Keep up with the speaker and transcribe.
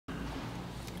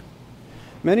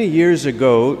Many years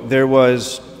ago, there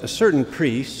was a certain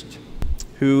priest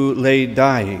who lay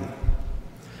dying.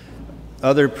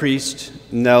 Other priests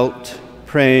knelt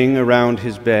praying around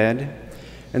his bed,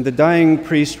 and the dying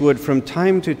priest would from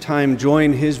time to time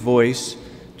join his voice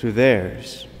to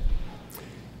theirs.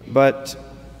 But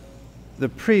the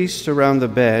priests around the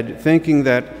bed, thinking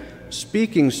that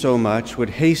speaking so much would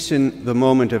hasten the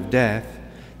moment of death,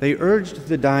 they urged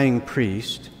the dying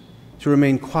priest to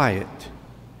remain quiet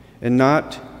and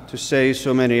not to say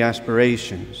so many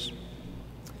aspirations.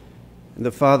 And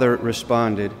the father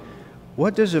responded,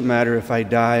 "What does it matter if I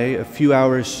die a few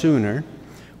hours sooner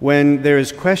when there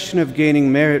is question of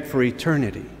gaining merit for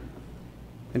eternity?"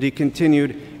 And he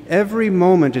continued, "Every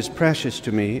moment is precious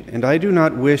to me, and I do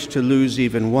not wish to lose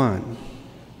even one.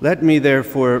 Let me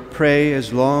therefore pray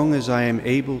as long as I am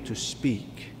able to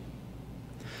speak."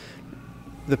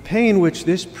 The pain which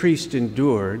this priest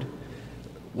endured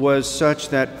was such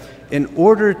that in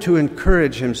order to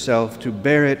encourage himself to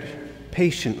bear it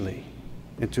patiently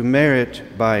and to merit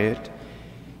by it,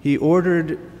 he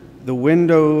ordered the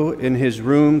window in his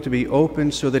room to be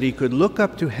opened so that he could look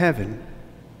up to heaven.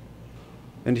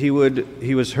 And he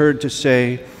was heard to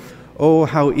say, "Oh,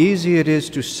 how easy it is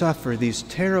to suffer these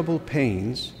terrible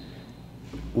pains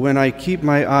when I keep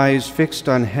my eyes fixed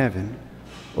on heaven.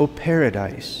 Oh,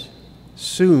 paradise,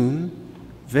 soon,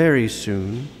 very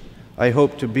soon, I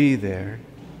hope to be there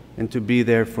and to be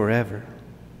there forever."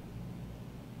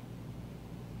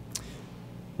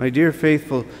 My dear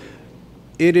faithful,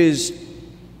 it is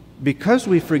because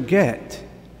we forget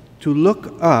to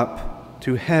look up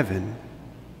to heaven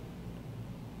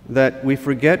that we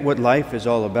forget what life is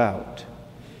all about.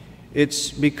 It's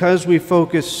because we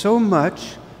focus so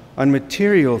much on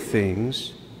material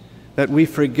things that we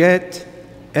forget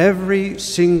every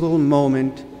single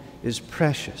moment is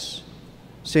precious.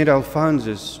 St.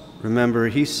 Alphonsus, remember,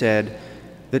 he said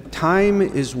that time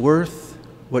is worth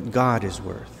what God is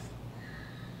worth.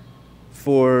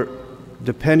 For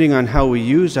depending on how we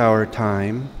use our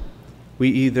time, we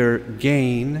either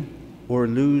gain or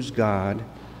lose God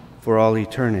for all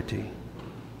eternity.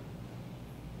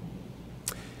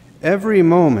 Every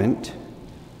moment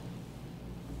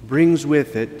brings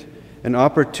with it an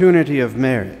opportunity of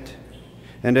merit,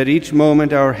 and at each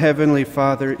moment our Heavenly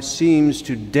Father seems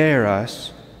to dare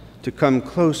us to come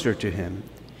closer to Him.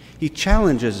 He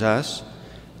challenges us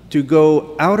to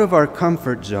go out of our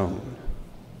comfort zone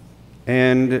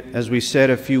and, as we said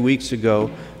a few weeks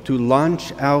ago, to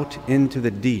launch out into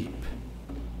the deep.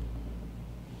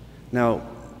 Now,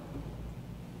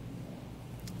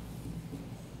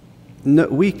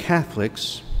 we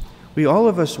Catholics, we all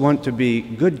of us want to be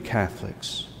good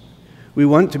Catholics. We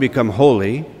want to become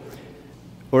holy,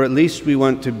 or at least we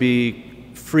want to be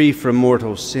free from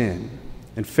mortal sin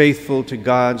and faithful to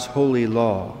God's holy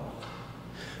law.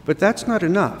 But that's not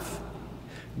enough.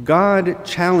 God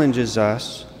challenges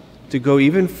us to go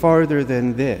even farther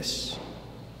than this.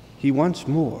 He wants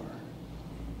more.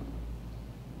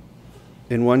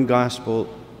 In one gospel,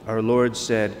 our Lord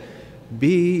said,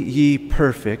 "Be ye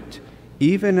perfect,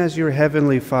 even as your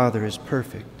heavenly Father is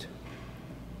perfect."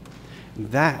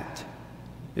 That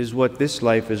is what this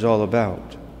life is all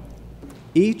about.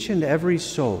 Each and every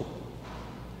soul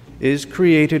is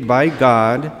created by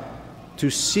God to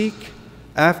seek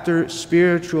after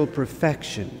spiritual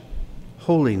perfection,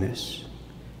 holiness,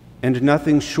 and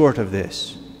nothing short of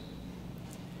this.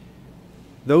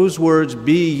 Those words,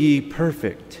 "Be ye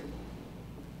perfect,"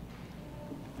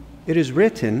 it is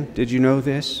written, did you know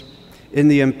this, in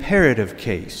the imperative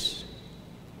case,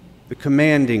 the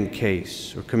commanding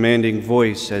case, or commanding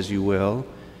voice, as you will,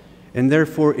 and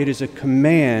therefore it is a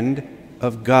command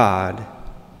of God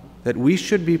that we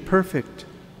should be perfect.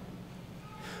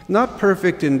 Not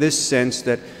perfect in this sense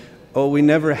that, we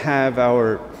never have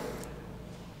our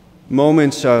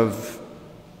moments of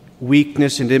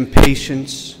weakness and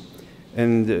impatience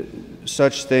and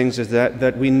such things as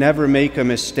that we never make a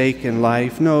mistake in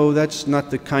life. No, that's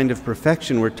not the kind of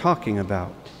perfection we're talking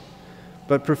about.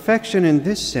 But perfection in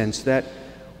this sense that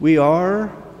we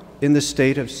are in the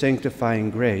state of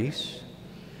sanctifying grace,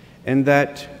 and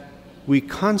that we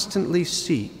constantly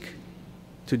seek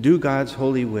to do God's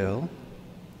holy will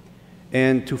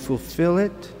and to fulfill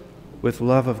it with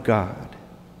love of God.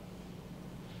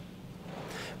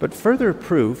 But further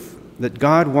proof that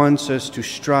God wants us to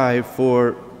strive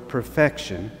for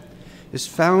perfection is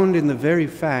found in the very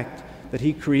fact that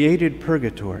He created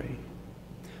purgatory.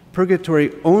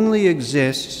 Purgatory only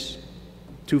exists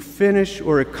to finish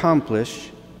or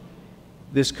accomplish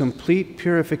this complete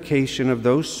purification of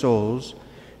those souls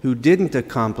who didn't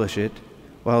accomplish it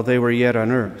while they were yet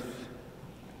on earth.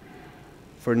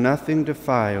 For nothing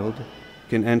defiled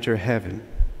can enter heaven.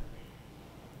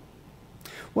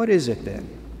 What is it then?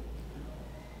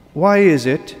 Why is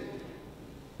it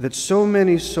that so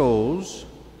many souls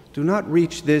do not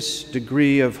reach this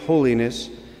degree of holiness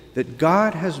that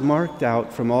God has marked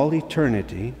out from all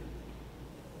eternity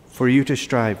for you to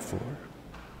strive for?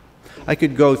 I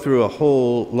could go through a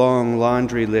whole long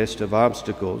laundry list of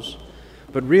obstacles,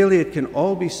 but really it can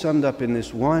all be summed up in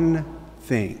this one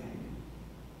thing.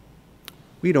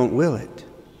 We don't will it.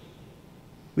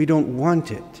 We don't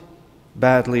want it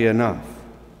badly enough.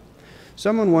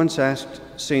 Someone once asked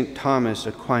St. Thomas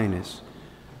Aquinas,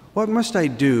 "What must I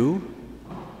do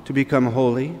to become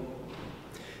holy?"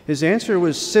 His answer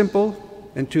was simple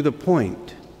and to the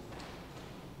point.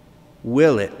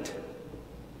 Will it.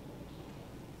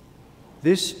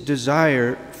 This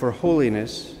desire for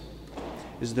holiness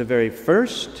is the very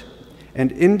first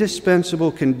and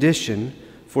indispensable condition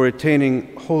for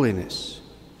attaining holiness.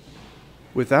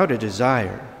 Without a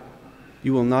desire,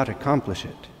 you will not accomplish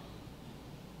it.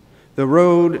 The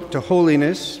road to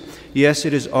holiness, yes,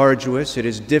 it is arduous, it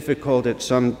is difficult at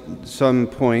some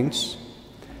points,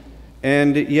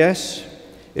 and yes,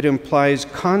 it implies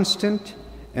constant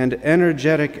and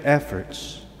energetic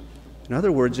efforts. In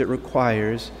other words, it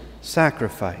requires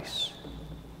sacrifice.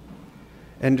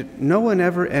 And no one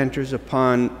ever enters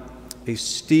upon a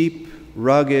steep,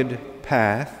 rugged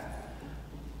path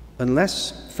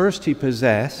unless first he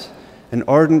possess an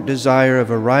ardent desire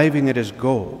of arriving at his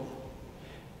goal.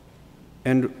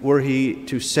 And were he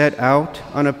to set out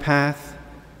on a path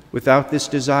without this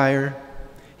desire,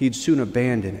 he'd soon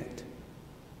abandon it.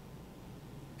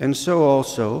 And so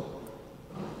also,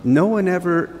 no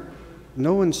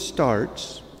one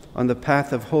starts on the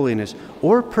path of holiness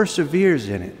or perseveres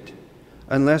in it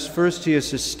unless first he is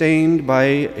sustained by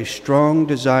a strong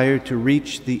desire to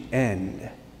reach the end.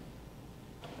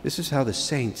 This is how the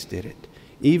saints did it,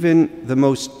 even the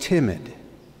most timid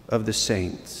of the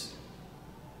saints.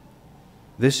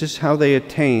 This is how they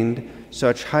attained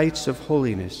such heights of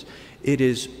holiness. It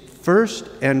is first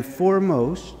and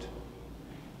foremost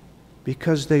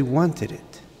because they wanted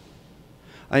it.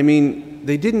 I mean,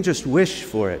 they didn't just wish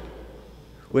for it.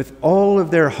 With all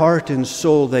of their heart and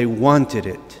soul, they wanted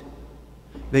it.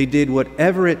 They did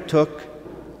whatever it took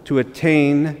to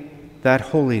attain that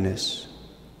holiness.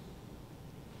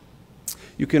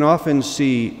 You can often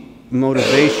see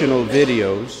motivational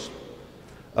videos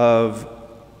of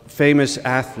famous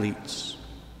athletes,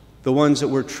 the ones that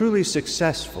were truly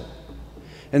successful,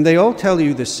 and they all tell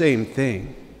you the same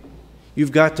thing.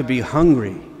 You've got to be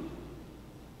hungry.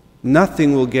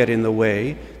 Nothing will get in the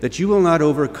way that you will not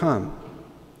overcome.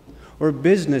 Or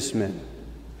businessmen,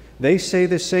 they say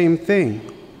the same thing.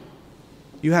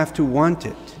 You have to want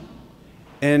it,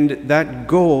 and that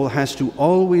goal has to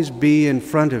always be in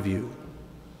front of you.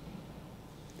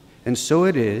 And so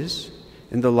it is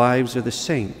in the lives of the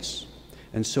saints,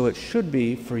 and so it should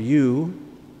be for you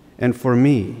and for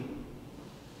me.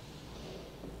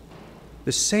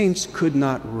 The saints could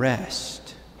not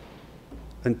rest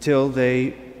until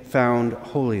they found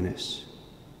holiness.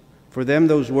 For them,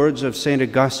 those words of St.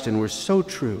 Augustine were so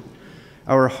true.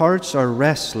 Our hearts are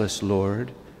restless,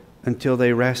 Lord, until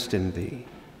they rest in Thee.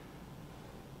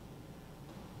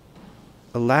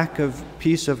 A lack of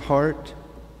peace of heart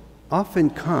often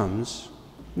comes,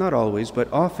 not always,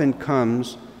 but often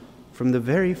comes from the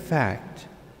very fact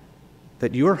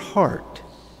that your heart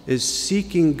is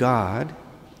seeking God.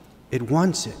 It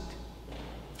wants it.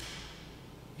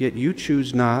 Yet you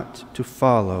choose not to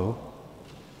follow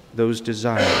those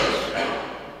desires.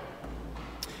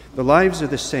 The lives of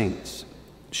the saints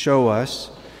show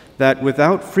us that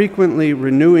without frequently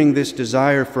renewing this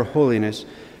desire for holiness,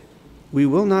 we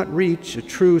will not reach a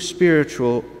true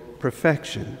spiritual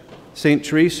perfection. St.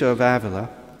 Teresa of Avila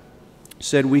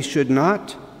said we should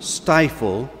not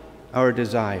stifle our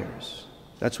desires.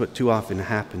 That's what too often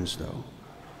happens, though.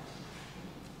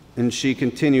 And she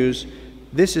continues,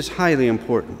 this is highly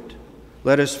important.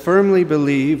 Let us firmly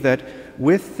believe that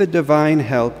with the divine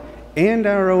help and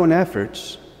our own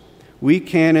efforts, we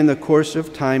can in the course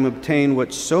of time obtain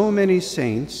what so many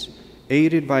saints,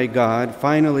 aided by God,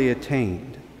 finally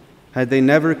attained. Had they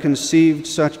never conceived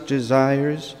such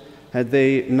desires, had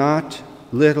they not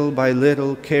little by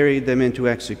little carried them into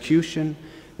execution,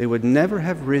 they would never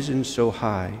have risen so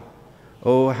high.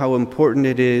 Oh, how important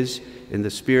it is in the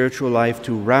spiritual life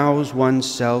to rouse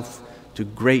oneself to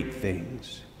great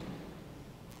things.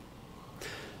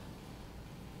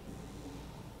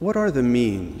 What are the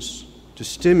means to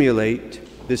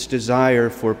stimulate this desire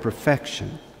for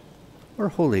perfection or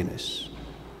holiness?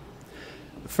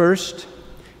 First,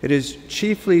 it is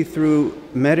chiefly through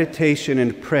meditation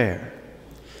and prayer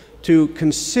to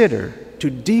consider to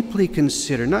deeply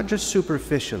consider, not just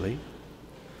superficially,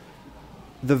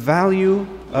 the value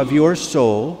of your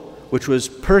soul, which was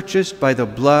purchased by the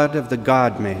blood of the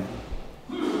God-man.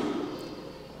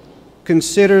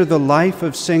 Consider the life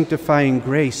of sanctifying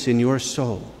grace in your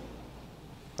soul.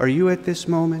 Are you at this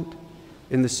moment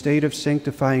in the state of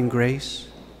sanctifying grace?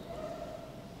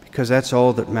 Because that's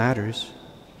all that matters.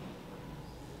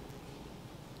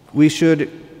 We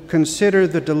should consider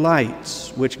the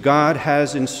delights which God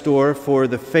has in store for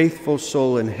the faithful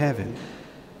soul in heaven.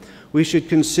 We should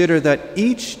consider that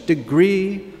each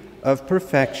degree of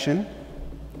perfection,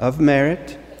 of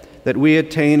merit, that we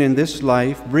attain in this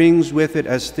life brings with it,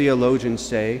 as theologians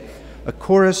say, a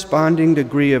corresponding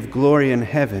degree of glory in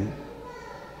heaven.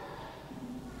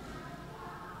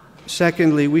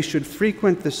 Secondly, we should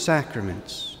frequent the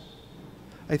sacraments.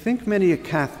 I think many a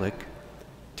Catholic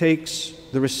takes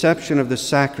the reception of the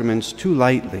sacraments too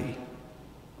lightly,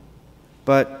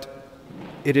 but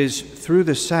it is through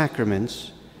the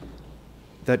sacraments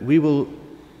that we will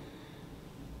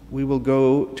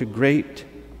go to great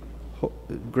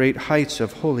heights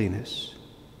of holiness.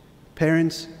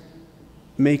 Parents,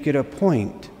 make it a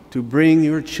point to bring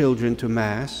your children to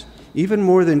Mass, even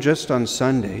more than just on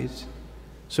Sundays,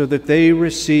 so that they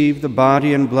receive the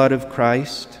body and blood of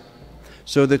Christ,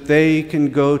 so that they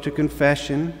can go to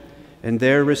confession and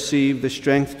there receive the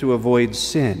strength to avoid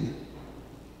sin.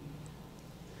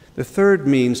 The third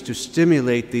means to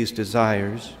stimulate these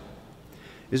desires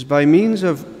is by means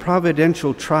of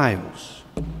providential trials.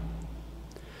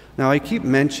 Now, I keep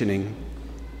mentioning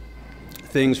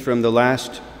things from the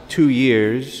last 2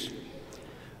 years,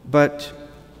 but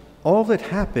all that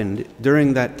happened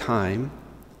during that time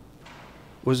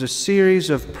was a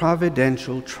series of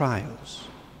providential trials.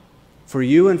 For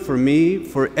you and for me,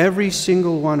 for every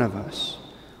single one of us.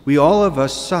 We all of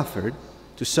us suffered,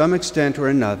 to some extent or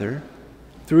another,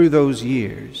 through those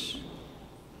years.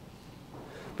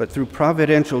 But through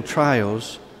providential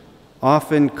trials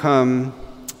often come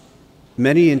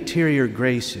many interior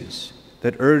graces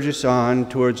that urge us on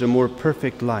towards a more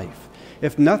perfect life.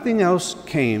 If nothing else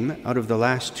came out of the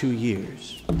last 2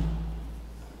 years,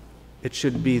 it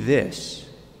should be this,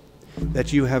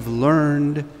 that you have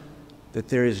learned that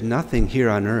there is nothing here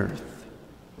on earth,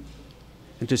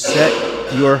 and to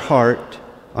set your heart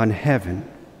on heaven.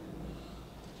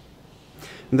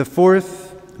 And the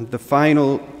fourth, the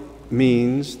final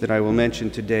means that I will mention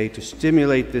today to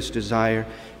stimulate this desire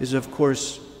is, of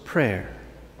course, prayer.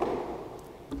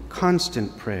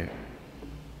 Constant prayer.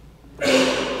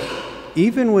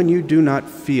 Even when you do not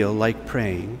feel like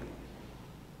praying,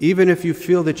 even if you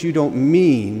feel that you don't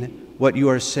mean what you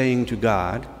are saying to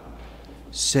God,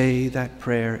 say that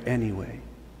prayer anyway,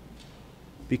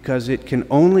 because it can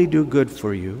only do good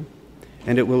for you,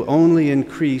 and it will only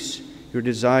increase your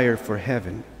desire for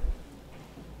heaven.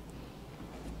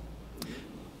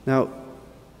 Now,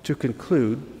 to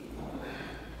conclude,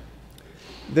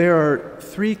 there are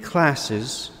 3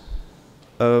 classes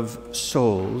of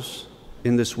souls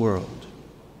in this world.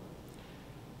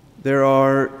 There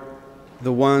are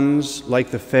the ones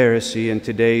like the Pharisee in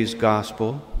today's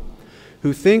gospel,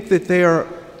 who think that they are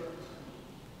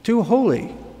too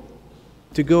holy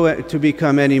to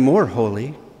become any more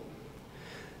holy.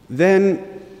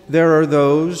 Then there are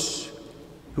those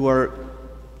who are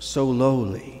so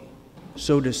lowly,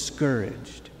 so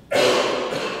discouraged,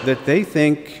 that they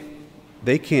think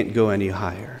they can't go any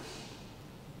higher.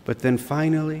 But then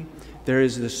finally, there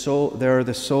are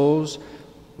the souls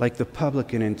like the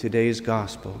publican in today's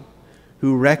gospel,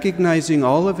 who, recognizing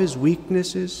all of his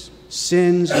weaknesses,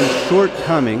 sins, and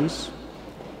shortcomings,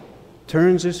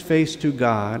 turns his face to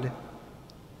God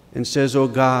and says, "O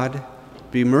God,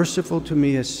 be merciful to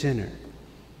me, a sinner."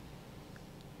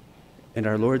 And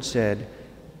our Lord said,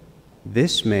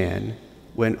 "This man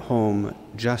went home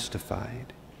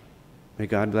justified." May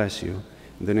God bless you.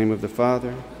 In the name of the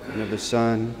Father, and of the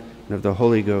Son, and of the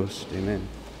Holy Ghost. Amen.